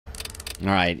All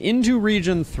right, into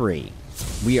Region 3.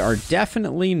 We are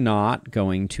definitely not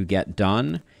going to get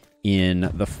done in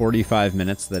the 45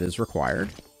 minutes that is required.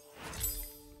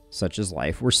 Such is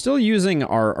life. We're still using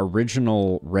our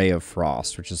original Ray of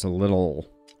Frost, which is a little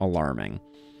alarming.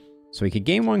 So we could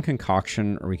gain 1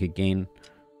 concoction, or we could gain...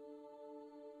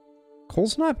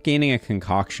 Cole's not gaining a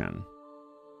concoction.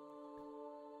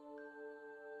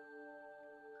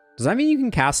 Does that mean you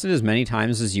can cast it as many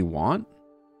times as you want?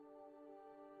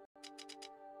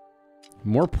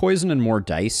 More poison and more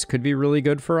dice could be really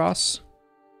good for us.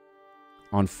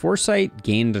 On Foresight,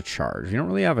 gained a charge. We don't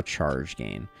really have a charge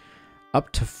gain.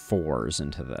 Up to 4s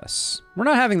into this. We're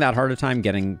not having that hard a time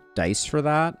getting dice for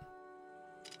that.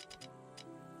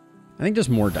 I think just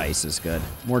more dice is good.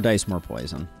 More dice, more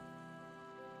poison.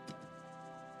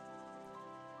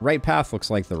 Right path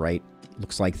looks like the right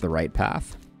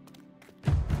path.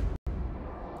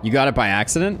 You got it by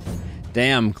accident?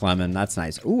 Damn, Clement, that's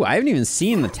nice. Ooh, I haven't even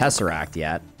seen the Tesseract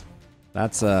yet.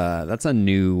 That's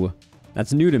new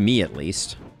to me at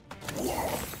least.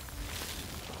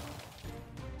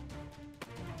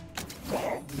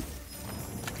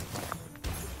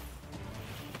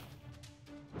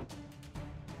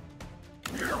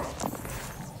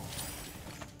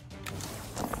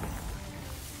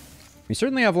 We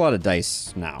certainly have a lot of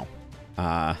dice now.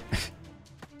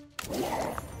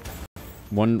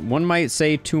 One might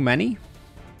say too many.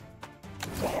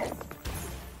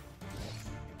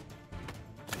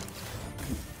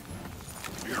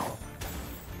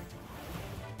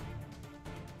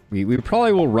 We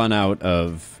probably will run out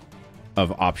of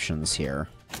options here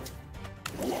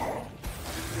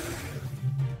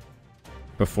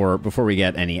before we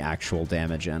get any actual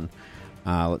damage in.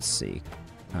 Let's see.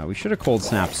 We should have cold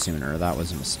snapped sooner. That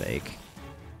was a mistake.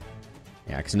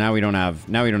 Yeah, because now we don't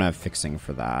have fixing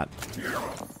for that.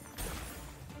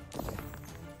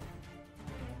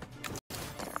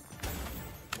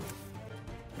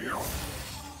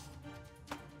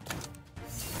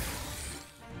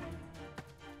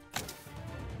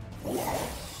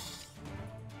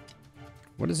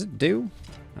 What does it do?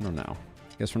 I don't know.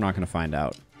 Guess we're not going to find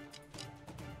out.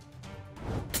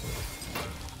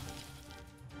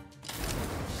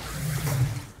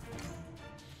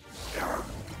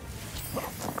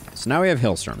 So now we have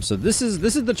Hailstorm. So this is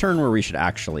the turn where we should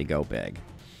actually go big.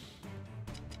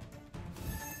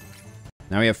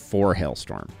 Now we have 4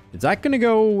 Hailstorm. Is that going to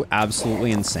go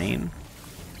absolutely insane?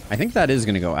 I think that is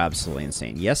going to go absolutely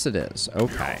insane. Yes, it is.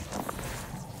 Okay.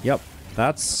 Yep.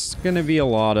 That's going to be a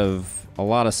lot of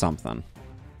something.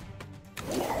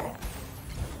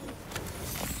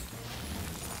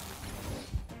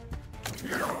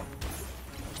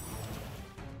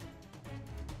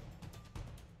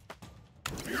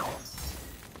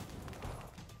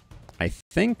 I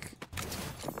think...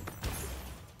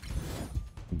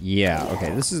 Yeah,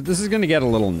 okay. This is going to get a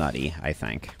little nutty, I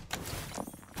think.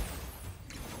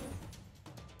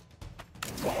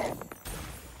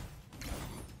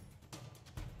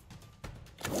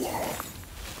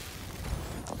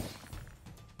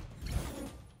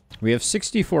 We have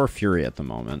 64 Fury at the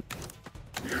moment.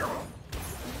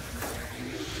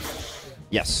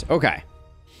 Yes, okay.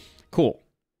 Cool.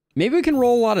 Maybe we can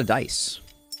roll a lot of dice.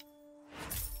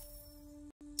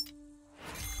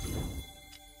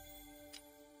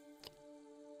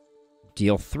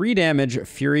 Deal 3 damage,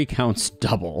 Fury counts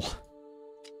double.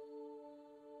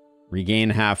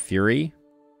 Regain half Fury.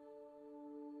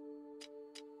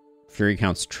 Fury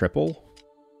counts triple.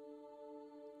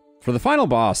 For the final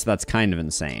boss, that's kind of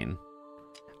insane.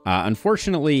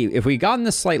 Unfortunately, if we gotten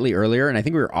this slightly earlier, and I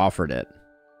think we were offered it,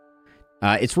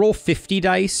 it's roll 50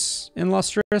 dice in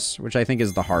Lustrous, which I think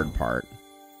is the hard part.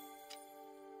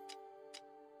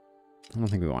 I don't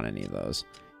think we want any of those.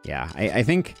 Yeah, I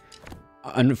think,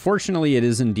 unfortunately, it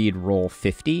is indeed roll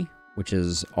 50, which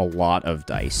is a lot of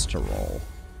dice to roll.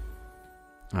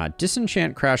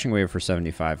 Disenchant Crashing Wave for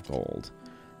 75 gold.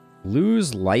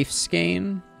 Lose Life's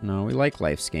Gain. No, we like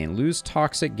Life's Gain. Lose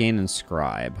Toxic Gain and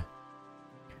Scribe.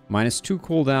 -2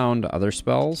 cooldown to other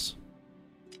spells.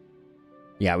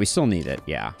 Yeah, we still need it.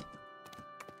 Yeah.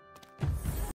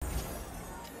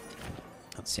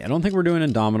 Let's see. I don't think we're doing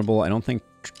Indomitable. I don't think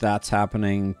that's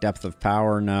happening. Depth of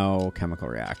Power, no. Chemical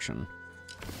Reaction.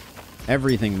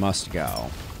 Everything must go.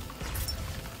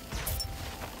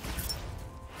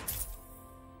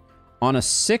 On a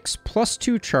 6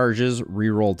 +2 charges,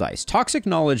 reroll dice. Toxic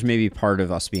Knowledge may be part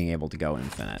of us being able to go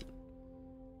infinite.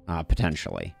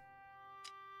 Potentially.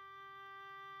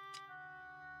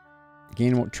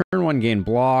 Turn 1 gain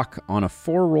block. On a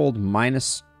 4 rolled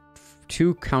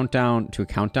 -2 countdown to a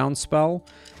countdown spell.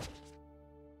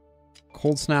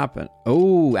 Cold Snap. And,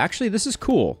 oh, actually, this is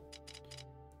cool.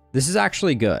 This is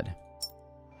actually good.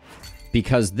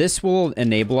 Because this will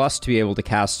enable us to be able to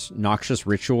cast Noxious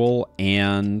Ritual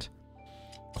and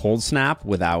Cold Snap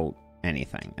without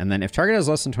anything. And then if target has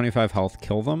less than 25 health,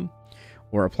 kill them.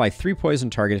 Or apply 3 poison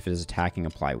target if it is attacking,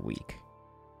 apply weak.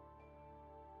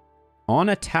 On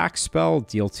attack spell,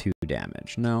 deal 2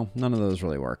 damage. No, none of those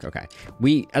really work. Okay.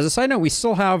 As a side note, we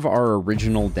still have our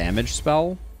original damage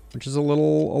spell, which is a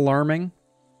little alarming.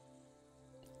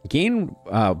 Gain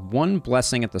 1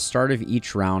 blessing at the start of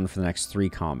each round for the next 3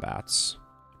 combats.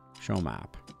 Show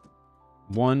map.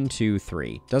 1, 2,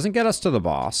 3. Doesn't get us to the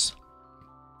boss.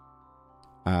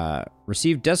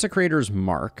 Receive Desecrator's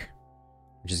Mark,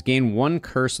 which is gain 1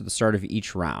 curse at the start of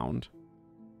each round.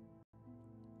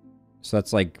 So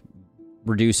that's like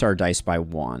reduce our dice by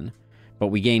 1. But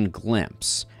we gain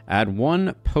Glimpse. Add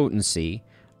 1 potency.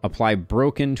 Apply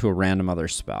Broken to a random other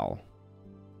spell.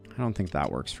 I don't think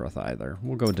that works for us either.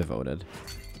 We'll go Devoted.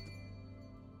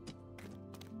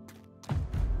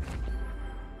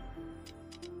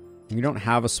 We don't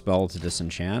have a spell to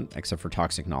disenchant, except for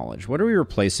Toxic Knowledge. What are we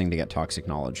replacing to get Toxic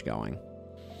Knowledge going?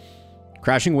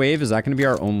 Crashing Wave, is that going to be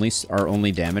our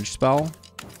only damage spell?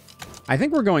 I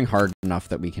think we're going hard enough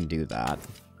that we can do that.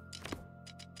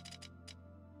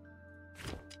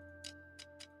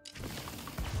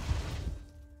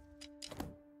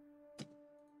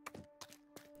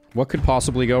 What could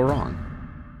possibly go wrong?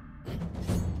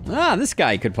 Ah, this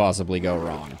guy could possibly go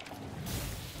wrong.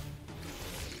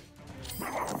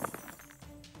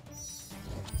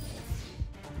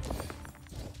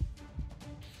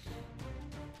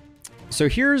 So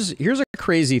here's a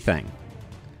crazy thing.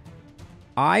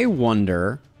 I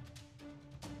wonder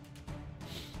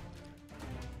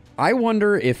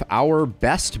if our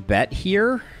best bet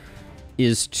here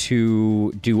is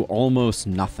to do almost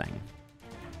nothing.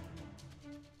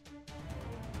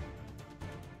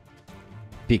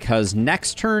 Because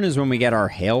next turn is when we get our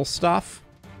hail stuff.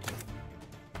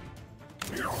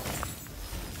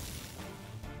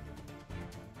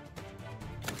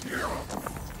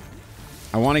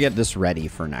 I want to get this ready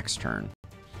for next turn.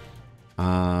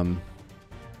 Is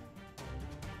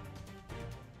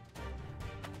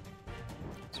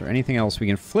there anything else? We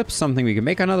can flip something. We can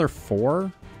make another 4.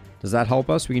 Does that help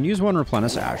us? We can use 1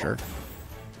 Replenish Azure.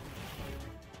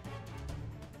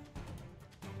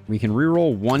 We can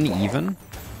reroll 1 even.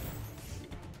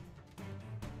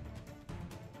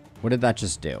 What did that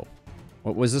just do?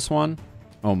 What was this one?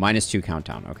 Oh, -2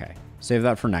 countdown. Okay. Save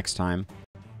that for next time.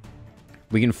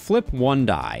 We can flip 1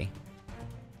 die.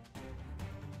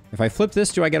 If I flip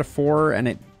this, do I get a 4 and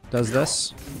it does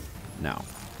this? No,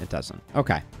 it doesn't.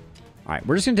 Okay. All right,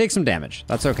 we're just going to take some damage.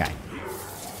 That's okay.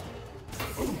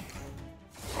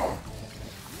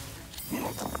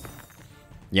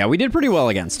 Yeah, we did pretty well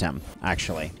against him,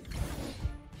 actually.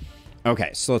 Okay,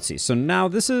 so let's see. So now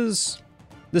this is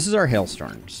our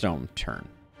Hailstone turn.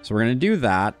 So we're going to do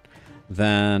that.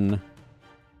 Then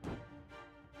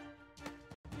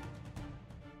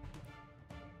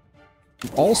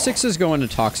all 6s go into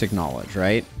Toxic Knowledge,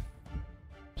 right?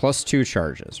 +2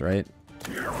 charges, right?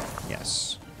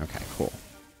 Yes. Okay, cool.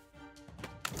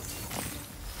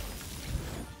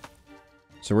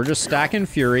 So we're just stacking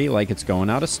Fury like it's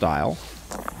going out of style.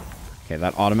 Okay,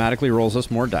 that automatically rolls us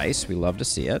more dice. We love to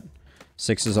see it.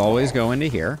 6s always go into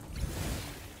here.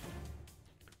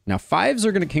 Now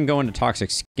 5s can go into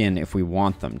Toxic Skin if we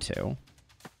want them to.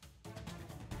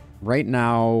 Right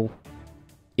now,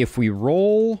 if we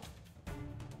roll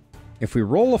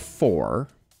a 4,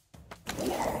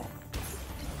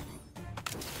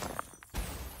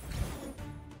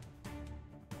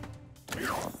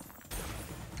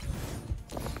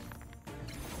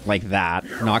 like that,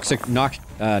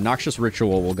 Noxious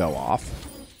Ritual will go off.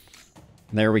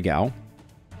 There we go.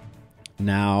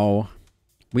 Now,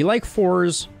 we like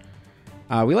 4s.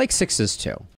 We like 6s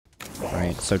too.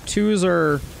 Right, so 2s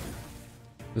are...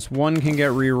 This 1 can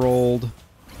get re-rolled.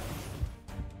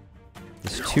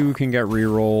 This 2 can get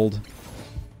re-rolled.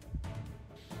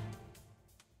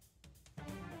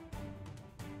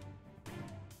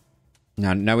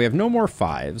 Now we have no more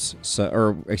 5s. So,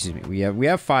 or excuse me, we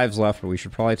have 5s left, but we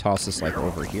should probably toss this like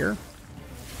over here.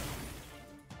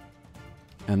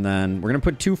 And then we're gonna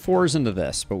put 2 4s into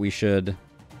this, but we should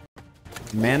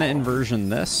mana inversion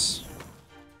this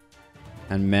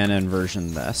and mana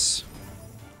inversion this.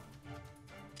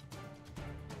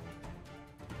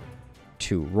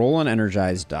 2. Roll an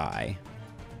energized die.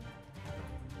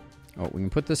 Oh, we can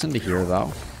put this into here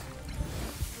though.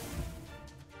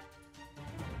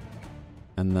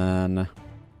 And then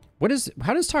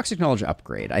how does Toxic Knowledge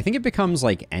upgrade? I think it becomes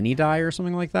like any die or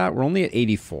something like that. We're only at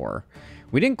 84.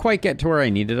 We didn't quite get to where I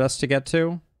needed us to get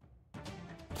to.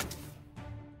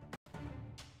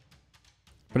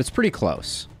 But it's pretty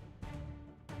close.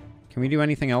 Can we do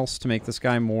anything else to make this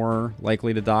guy more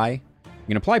likely to die? We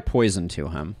can apply poison to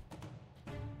him.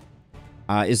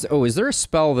 Is there a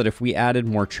spell that if we added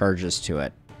more charges to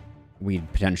it,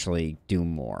 we'd potentially do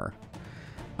more?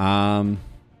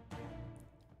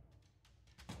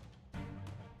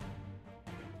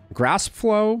 Grasp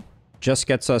Flow just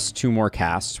gets us 2 more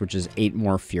casts, which is 8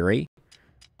 more Fury.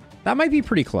 That might be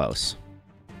pretty close.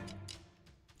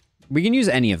 We can use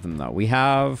any of them, though. We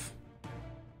have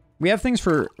things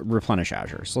for Replenish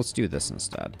Azure, so let's do this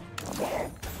instead.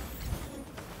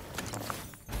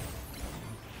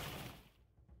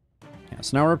 Yeah,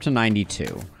 so now we're up to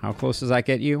 92. How close does that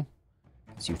get you?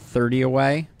 Gets you 30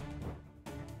 away.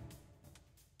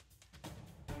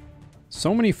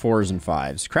 So many 4s and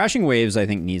 5s. Crashing Waves, I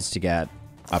think, needs to get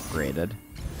upgraded.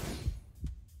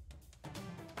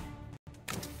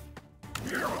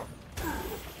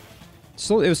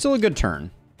 It was still a good turn.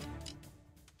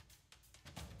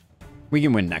 We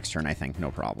can win next turn, I think. No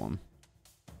problem.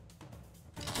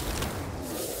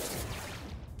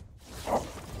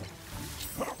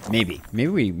 Maybe.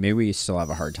 Maybe we still have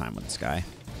a hard time with this guy.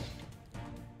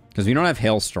 Because we don't have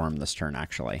Hailstorm this turn,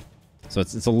 actually. So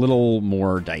it's a little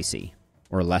more dicey.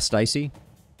 Or less dicey.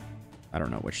 I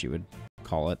don't know what you would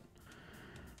call it.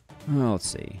 Well, let's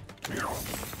see.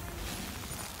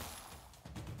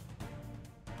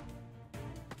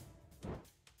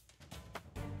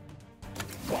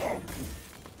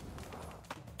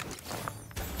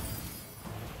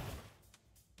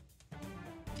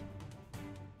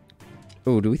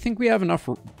 Oh, do we think we have enough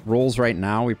rolls right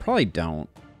now? We probably don't.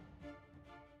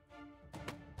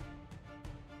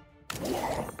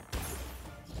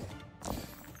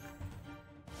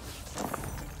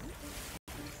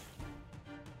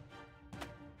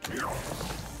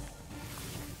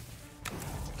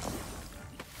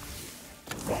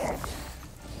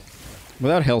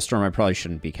 Without Hailstorm, I probably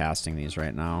shouldn't be casting these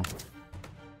right now.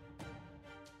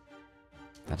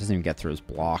 That doesn't even get through his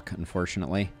block,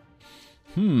 unfortunately.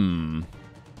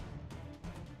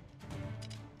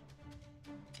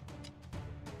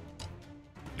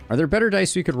 Are there better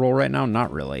dice we could roll right now?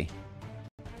 Not really.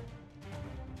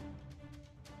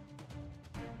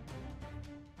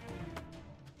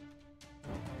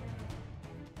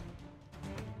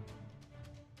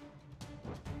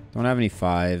 Don't have any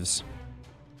 5s.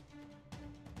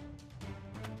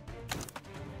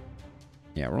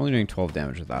 Yeah, we're only doing 12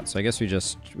 damage with that, so I guess we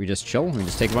just chill. We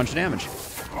just take a bunch of damage.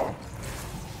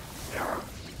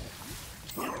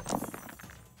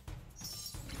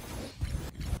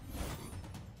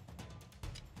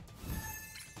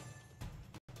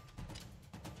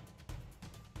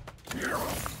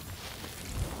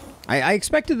 I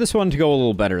expected this one to go a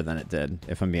little better than it did,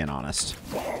 if I'm being honest.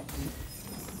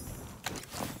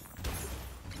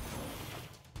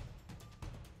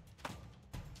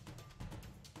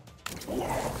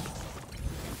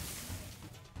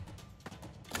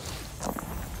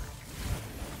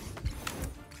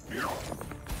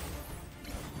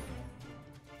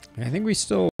 I think we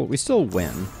still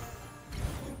win.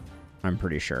 I'm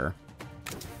pretty sure.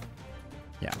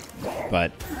 Yeah,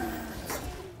 but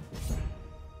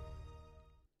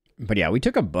yeah, we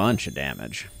took a bunch of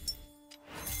damage.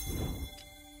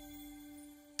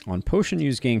 On potion,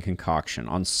 use gain concoction.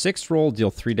 On 6th roll, deal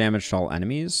 3 damage to all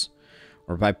enemies,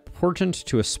 or by portent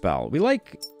to a spell. We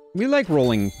like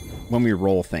rolling when we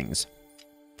roll things.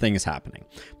 Things happening.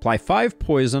 Apply 5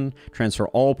 poison. Transfer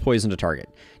all poison to target.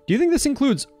 Do you think this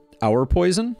includes our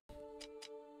poison?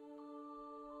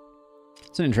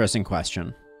 It's an interesting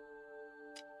question.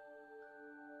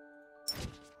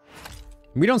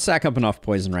 We don't stack up enough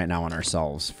poison right now on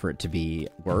ourselves for it to be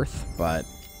worth, but...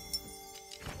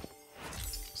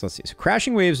 So let's see. So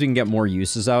crashing waves we can get more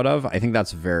uses out of. I think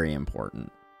that's very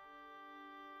important.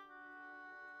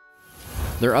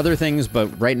 There are other things, but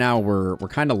right now we're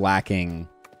kind of lacking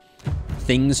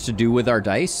things to do with our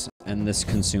dice, and this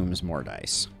consumes more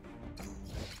dice.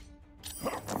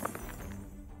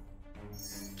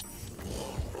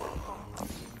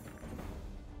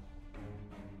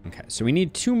 Okay, so we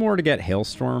need 2 more to get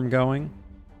Hailstorm going.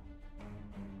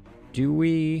 Do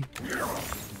we...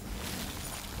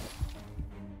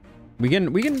 We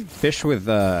can fish with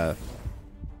Grass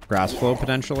Flow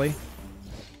potentially.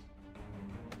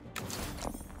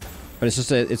 But it's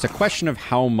just it's a question of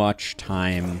how much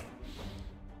time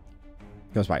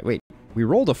goes by. Wait, we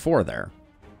rolled a 4 there.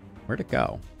 Where'd it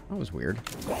go? That was weird.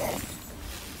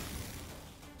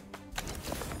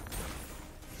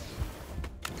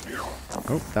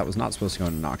 Oh, that was not supposed to go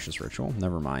into Noxious Ritual.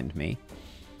 Never mind me.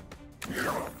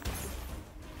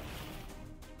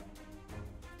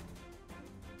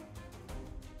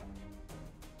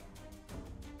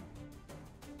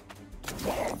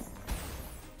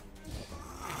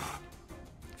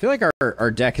 feel like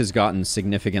our deck has gotten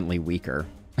significantly weaker.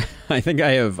 I think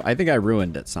I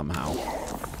ruined it somehow.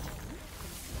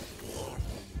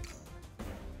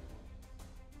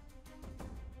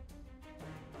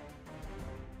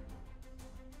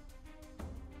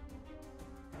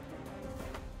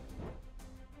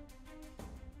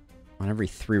 On every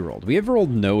 3 rolled. We have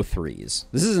rolled no 3s.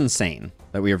 This is insane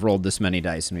that we have rolled this many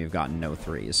dice and we've gotten no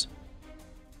 3s.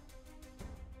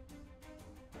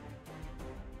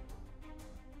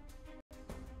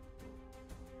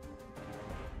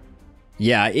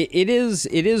 Yeah, it is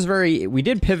very... We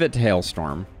did pivot to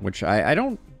Hailstorm, which I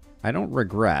don't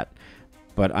regret,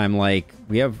 but I'm like,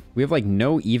 we have like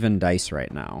no even dice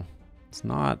right now. It's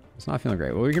not feeling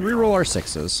great. Well, we can reroll our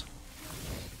 6s.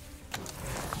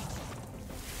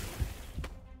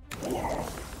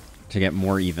 To get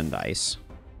more even dice.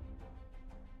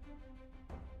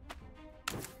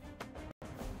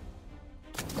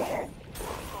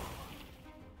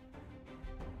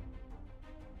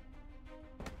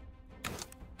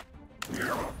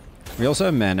 We also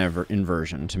have mana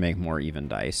inversion to make more even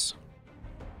dice.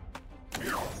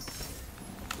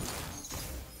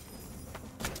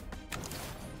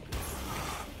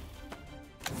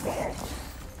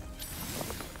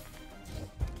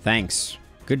 Thanks.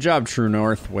 Good job, True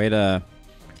North. Way to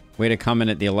come in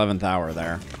at the 11th hour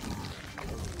there.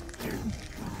 Okay.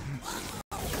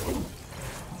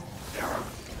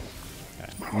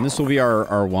 And this will be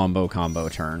our Wombo combo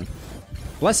turn.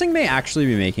 Blessing may actually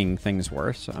be making things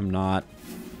worse. I'm not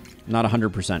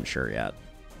 100% sure yet.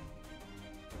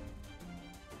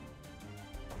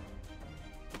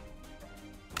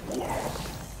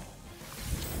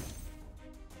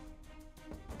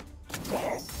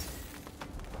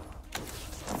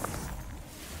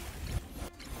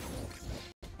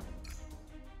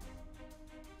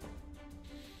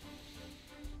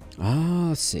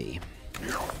 Let's see.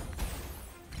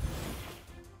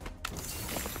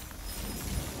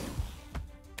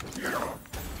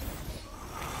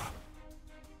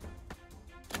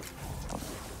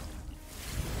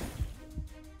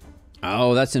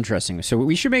 Oh, that's interesting. So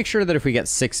we should make sure that if we get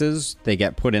 6s, they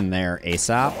get put in there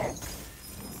ASAP.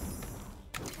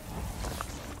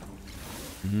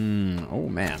 Oh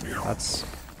man,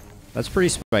 that's pretty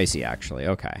spicy actually.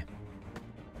 Okay.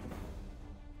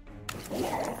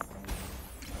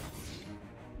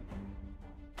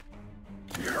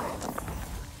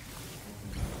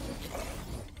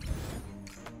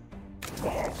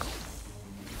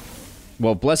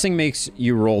 Well, Blessing makes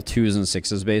you roll 2s and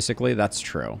 6s, basically. That's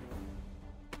true.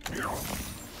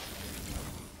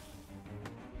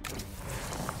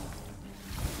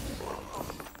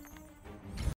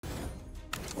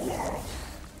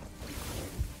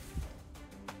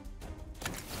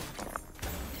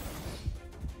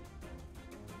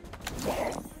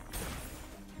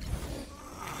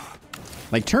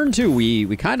 Like, turn 2,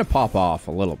 we kind of pop off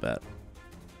a little bit.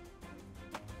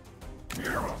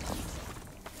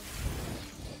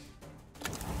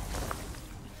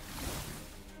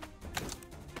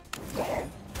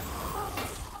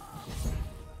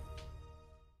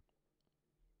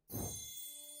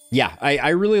 Yeah, I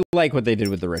really like what they did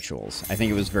with the rituals. I think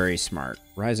it was very smart.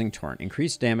 Rising Torrent.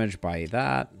 Increased damage by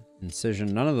that.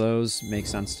 Incision. None of those make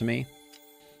sense to me.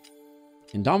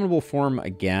 Indomitable Form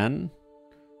again.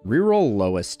 Reroll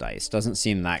lowest dice. Doesn't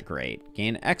seem that great.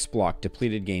 Gain X block.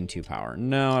 Depleted. Gain 2 power.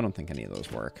 No, I don't think any of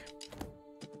those work.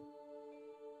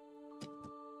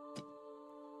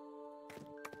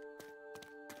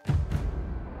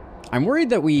 I'm worried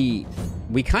that we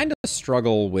kind of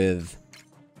struggle with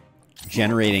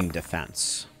generating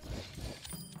defense.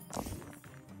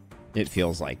 It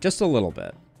feels like. Just a little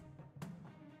bit.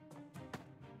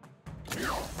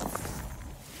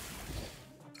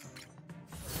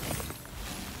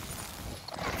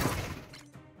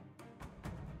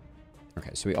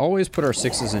 Okay, so we always put our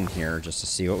 6s in here just to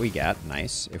see what we get.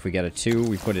 Nice. If we get a 2,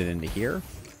 we put it into here.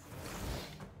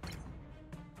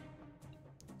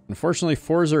 Unfortunately,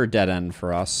 4s are a dead end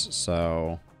for us,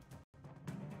 so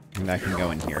I think that can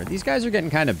go in here. These guys are getting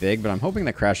kind of big, but I'm hoping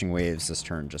that Crashing Waves this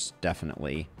turn just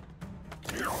definitely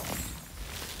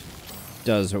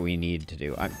does what we need to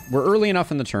do. We're early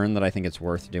enough in the turn that I think it's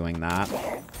worth doing that.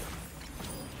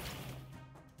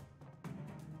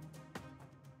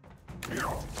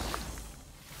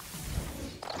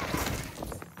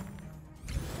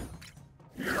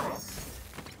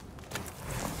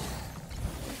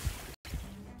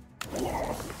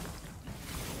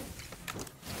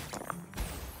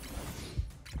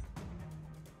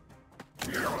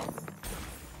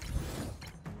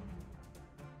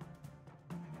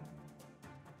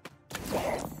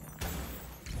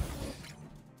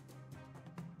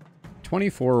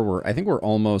 24, I think we're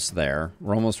almost there.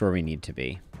 We're almost where we need to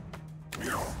be.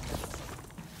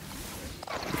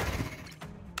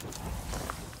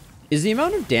 Is the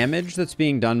amount of damage that's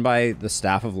being done by the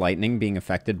Staff of Lightning being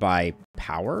affected by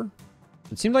power?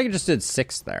 It seemed like it just did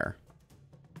 6 there.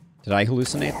 Did I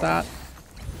hallucinate that?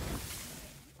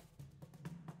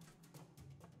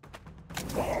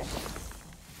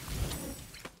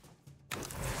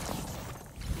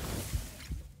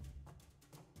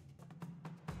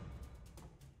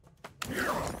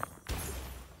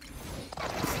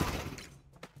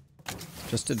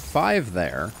 Just did 5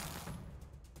 there.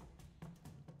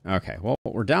 Okay, well,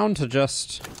 we're down to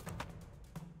just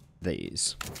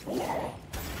these.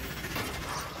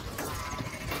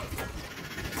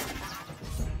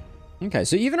 Okay,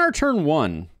 so even our turn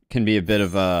 1 can be a bit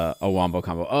of a wombo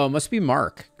combo. Oh, it must be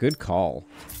Mark. Good call.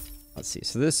 Let's see.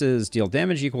 So this is deal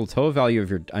damage equal to total value of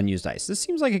your unused dice. This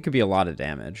seems like it could be a lot of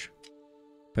damage.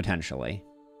 Potentially.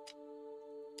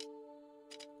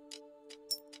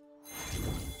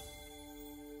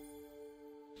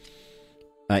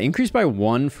 Increase by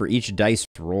 1 for each dice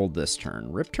rolled this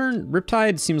turn.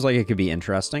 Riptide seems like it could be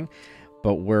interesting,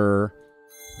 but we're...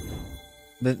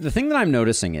 The thing that I'm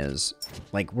noticing is,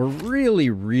 like, we're really,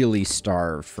 really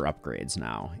starved for upgrades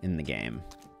now in the game.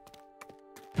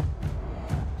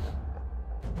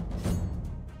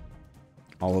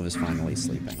 Olive is finally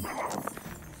sleeping.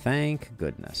 Thank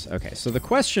goodness. Okay, so the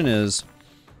question is,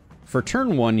 for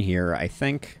turn 1 here, I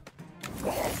think...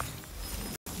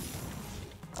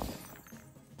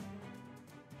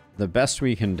 the best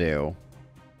we can do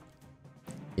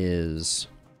is...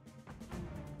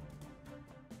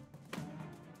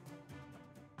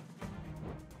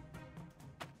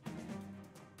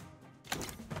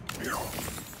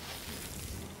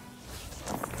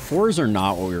 Fours are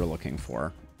not what we were looking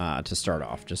for to start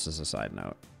off, just as a side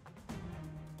note.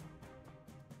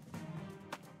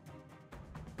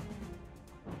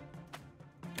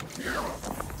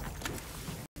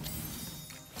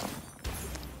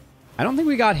 I don't think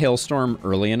we got Hailstorm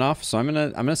early enough, so I'm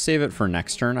gonna save it for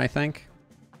next turn, I think.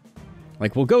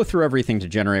 Like, we'll go through everything to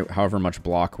generate however much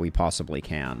block we possibly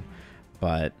can,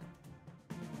 but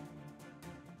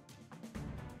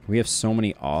we have so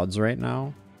many odds right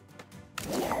now.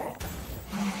 It's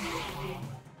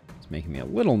making me a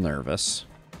little nervous.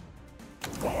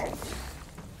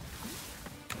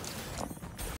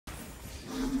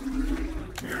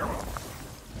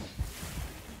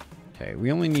 Okay,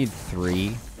 we only need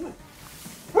 3.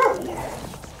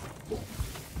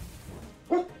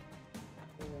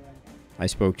 I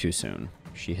spoke too soon.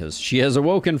 She has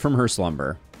awoken from her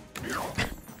slumber.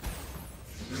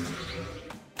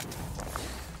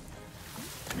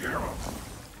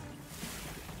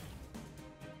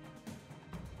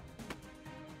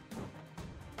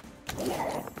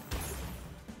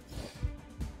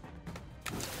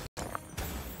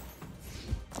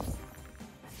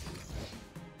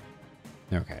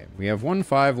 Okay, we have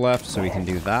 1/5 left, so we can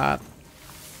do that.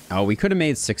 Oh, we could have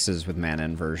made 6s with mana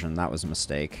inversion. That was a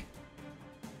mistake.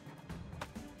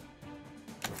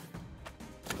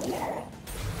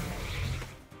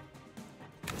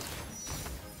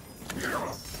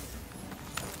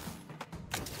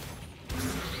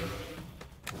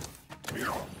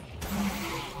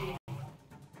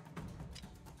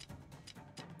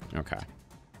 Okay.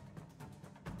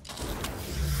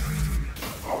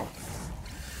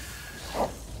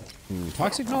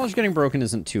 Toxic Knowledge getting broken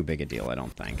isn't too big a deal, I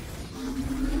don't think.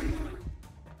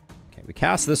 Okay, we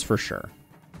cast this for sure.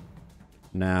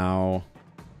 Now,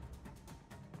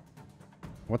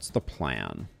 what's the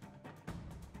plan?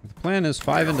 The plan is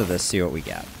 5 into this, see what we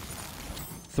get.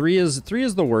 3 is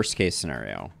the worst case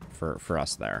scenario for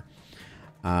us there.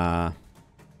 I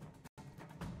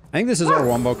think this is our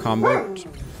wombo combo.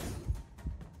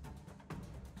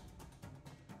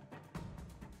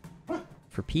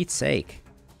 For Pete's sake.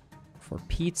 For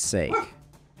Pete's sake.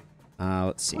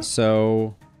 Let's see.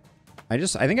 So, I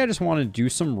think I just want to do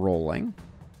some rolling.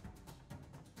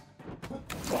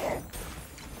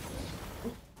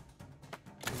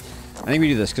 I think we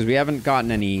do this because we haven't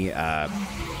gotten any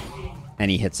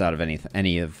hits out of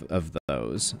any of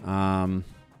those.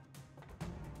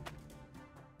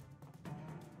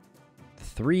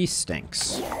 3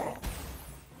 stinks.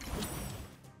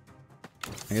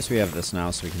 I guess we have this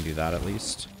now, so we can do that at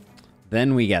least.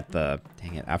 Then we get the...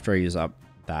 Dang it, after I use up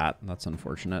that, that's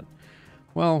unfortunate.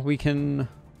 Well, we can...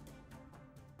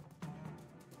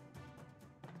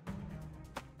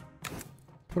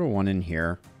 put a 1 in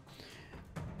here.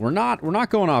 We're not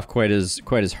going off quite as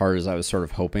hard as I was sort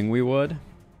of hoping we would.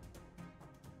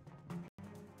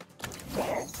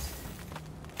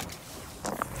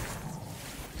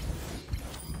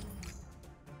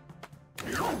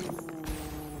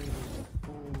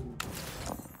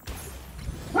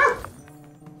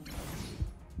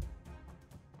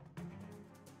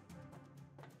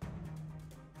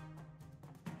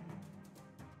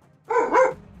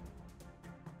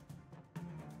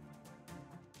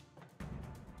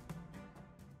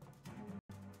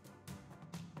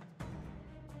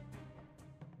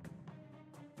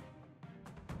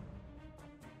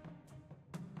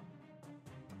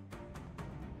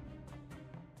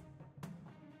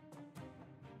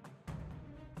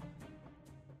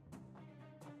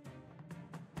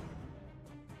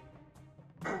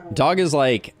 Dog is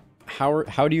like,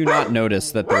 how do you not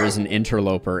notice that there is an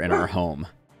interloper in our home?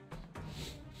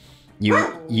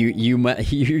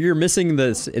 You're missing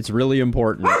this. It's really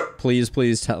important. Please,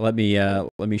 let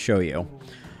me show you.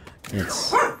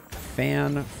 It's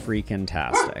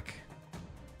fan-freaking-tastic.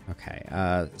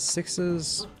 Okay,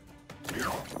 sixes.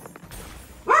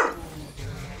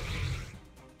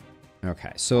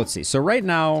 Okay, so let's see. So right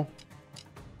now,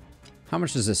 how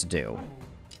much does this do?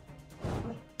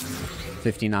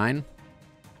 59?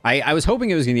 I was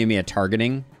hoping it was going to give me a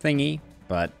targeting thingy,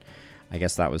 but I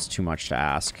guess that was too much to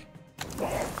ask.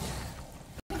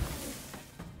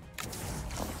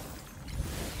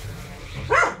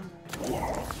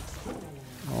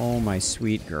 Oh, my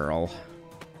sweet girl.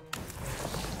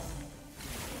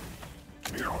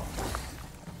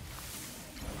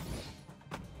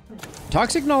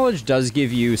 Toxic Knowledge does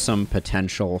give you some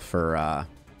potential for,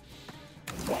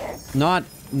 not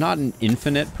an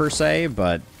infinite per se,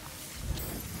 but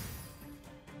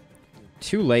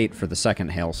too late for the second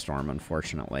hailstorm,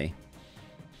 unfortunately.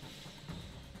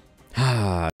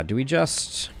 Do we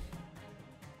just...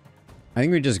 I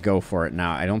think we just go for it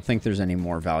now. I don't think there's any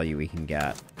more value we can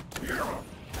get.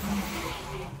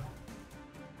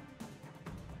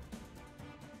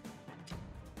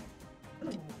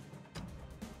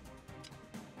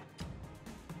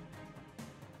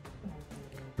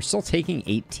 We're still taking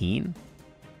 18?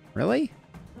 Really?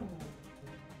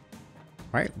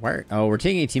 Why? Oh, we're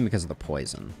taking 18 because of the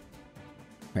poison.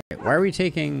 Wait, why are we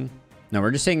taking... No,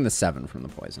 we're just taking the 7 from the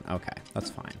poison. Okay, that's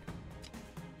fine.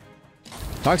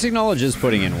 Toxic Knowledge is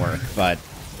putting in work, but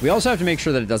we also have to make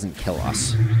sure that it doesn't kill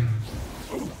us.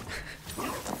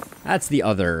 That's the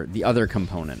other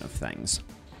component of things.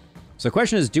 So the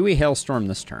question is, do we Hailstorm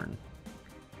this turn?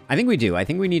 I think we do. I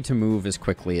think we need to move as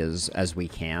quickly as we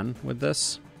can with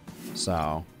this.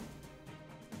 So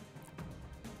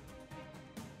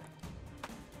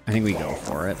I think we go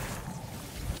for it.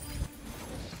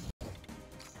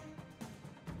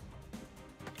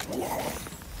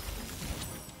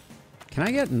 Can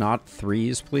I get not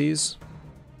 3s, please?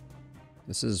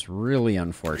 This is really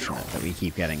unfortunate that we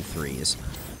keep getting 3s.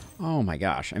 Oh my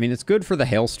gosh. I mean, it's good for the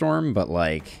hailstorm, but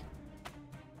like...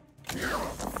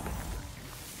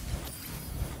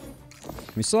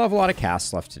 we still have a lot of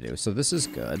casts left to do, so this is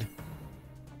good.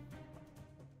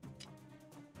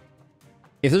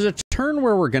 If there's a turn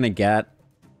where we're going to get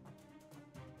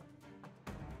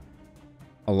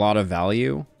a lot of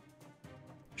value...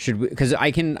 should we, because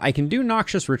I can do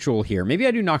Noxious Ritual here. Maybe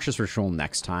I do Noxious Ritual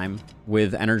next time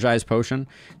with Energized Potion.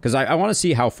 Because I want to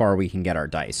see how far we can get our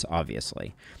dice,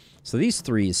 obviously. So these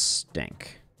 3s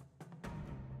stink.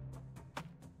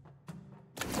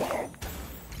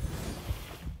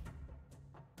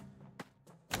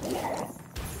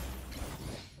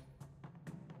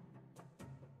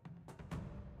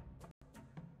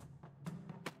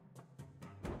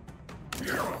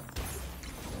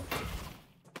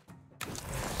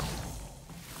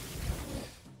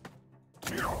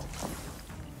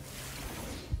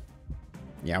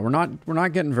 Yeah, we're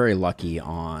not getting very lucky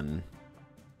on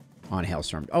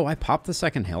Hailstorm. Oh, I popped the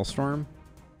second Hailstorm?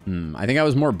 I think I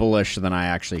was more bullish than I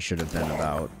actually should have been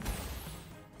about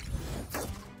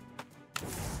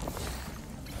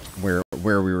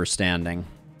where we were standing.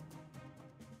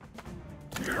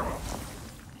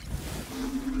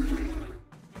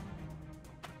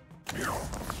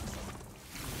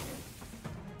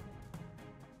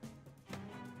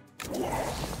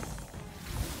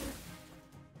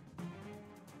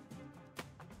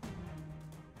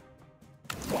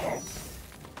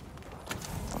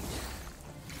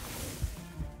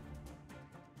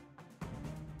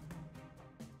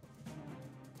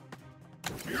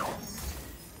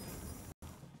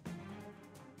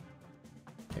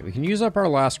 Okay, we can use up our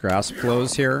last grasp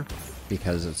blows here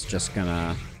because it's just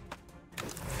gonna...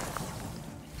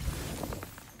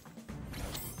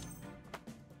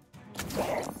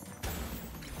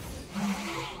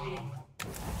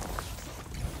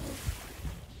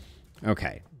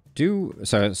 Okay.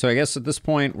 So I guess at this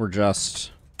point we're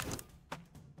just...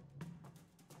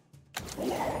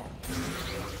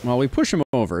 Well, we push him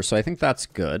over, so I think that's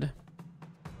good.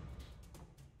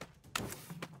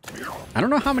 I don't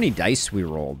know how many dice we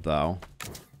rolled, though.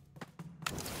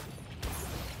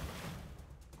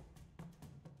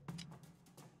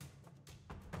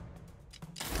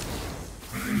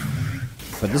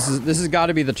 But this has got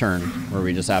to be the turn where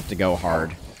we just have to go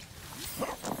hard.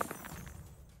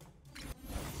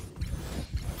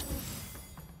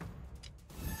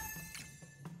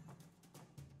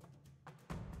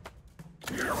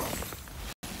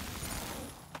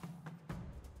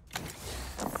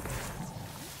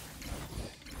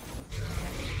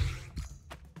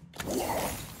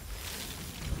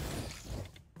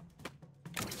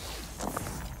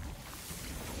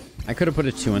 I could have put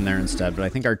a 2 in there instead, but I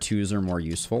think our 2s are more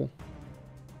useful.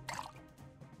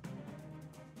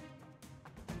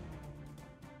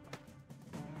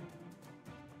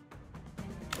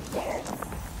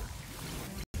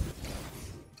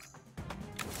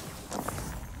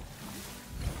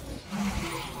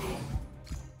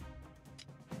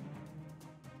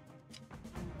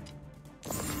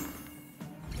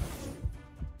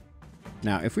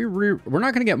 Now, if we're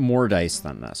not going to get more dice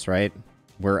than this, right?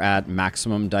 We're at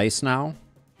maximum dice now.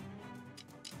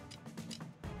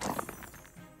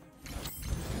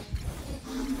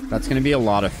 That's going to be a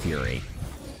lot of fury.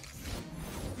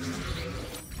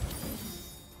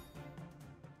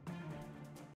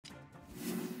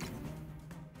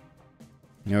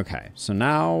 Okay, so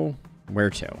now, where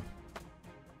to?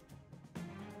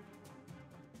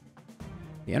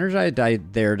 The energized die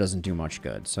there doesn't do much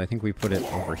good, so I think we put it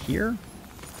over here.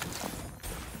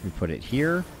 We put it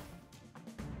here.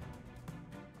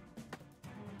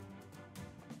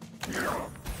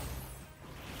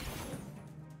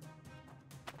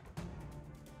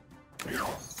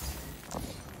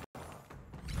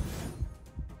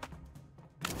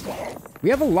 We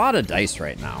have a lot of dice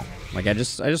right now. Like, I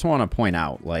just want to point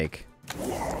out, like...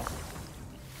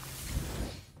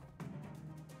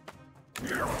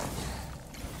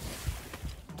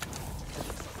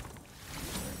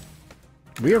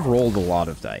 we have rolled a lot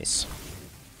of dice.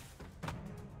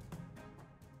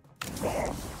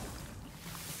 I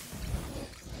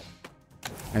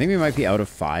think we might be out of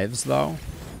 5s, though,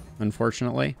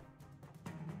 unfortunately.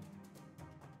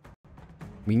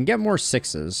 We can get more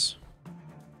 6s.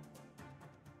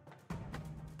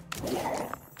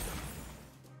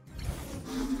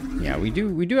 Yeah, we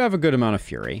do have a good amount of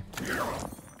fury.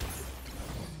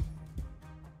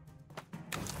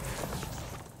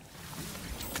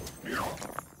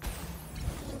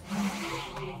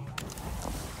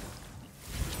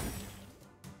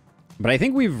 But I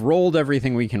think we've rolled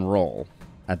everything we can roll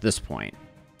at this point,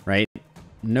 right?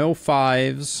 No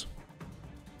 5s.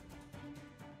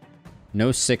 No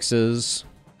 6s.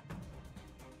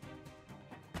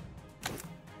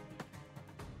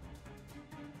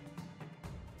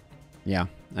 Yeah,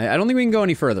 I don't think we can go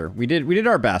any further. We did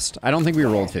our best. I don't think we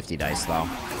rolled 50 dice, though,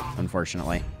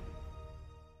 unfortunately.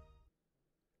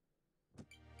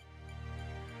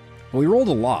 Well, we rolled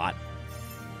a lot.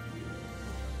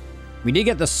 We did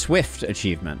get the Swift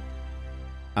achievement.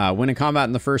 Win a combat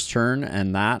in the first turn,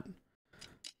 and that...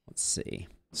 Let's see.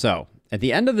 So, at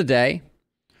the end of the day,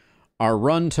 our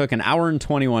run took 1 hour and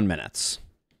 21 minutes.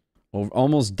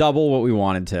 Almost double what we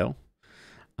wanted to.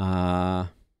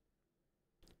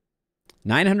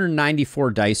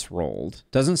 994 dice rolled.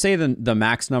 Doesn't say the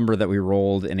max number that we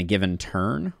rolled in a given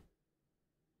turn.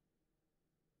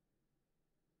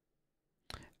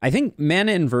 I think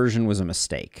mana inversion was a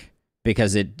mistake.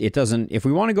 Because it doesn't... If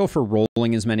we want to go for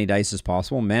rolling as many dice as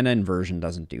possible, mana inversion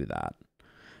doesn't do that.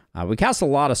 We cast a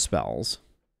lot of spells.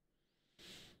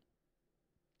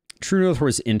 True North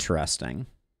was interesting.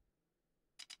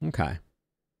 Okay.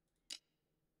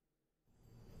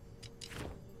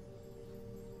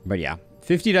 But yeah,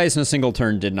 50 dice in a single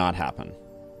turn did not happen.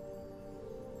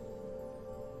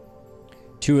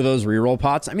 2 of those reroll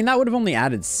pots. I mean, that would have only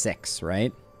added 6,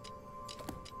 right?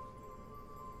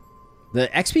 The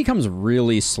XP comes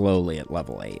really slowly at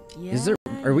level 8. Yeah.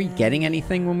 Are we getting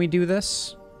anything when we do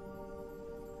this?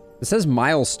 It says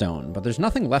milestone, but there's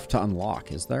nothing left to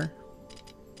unlock, is there?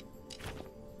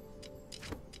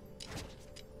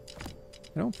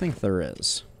 I don't think there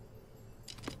is.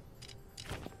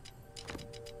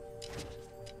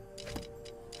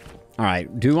 All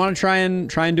right, do we want to try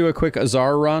and do a quick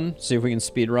Azar run? See if we can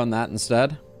speed run that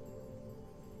instead.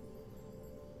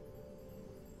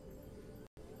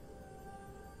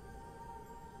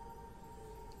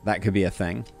 That could be a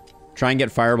thing. Try and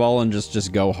get Fireball and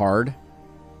just go hard.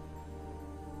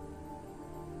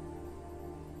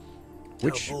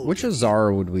 Which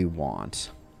Azar would we want?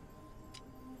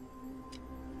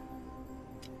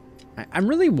 I'm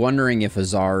really wondering if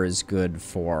Azar is good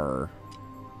for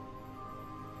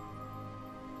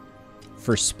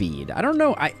speed. I don't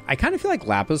know. I kind of feel like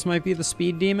Lapis might be the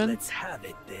speed demon. Let's have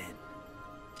it then.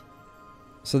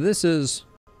 So this is...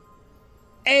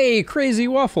 Hey, Crazy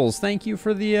Waffles! Thank you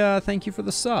for the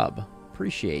sub.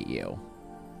 Appreciate you.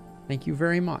 Thank you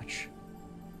very much.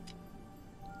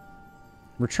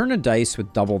 Return a dice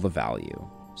with double the value.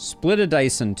 Split a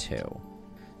dice in 2.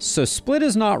 So split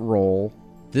is not roll.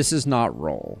 This is not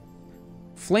roll.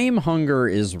 Flame Hunger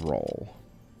is roll.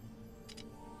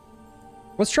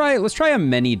 Let's try a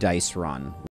many dice run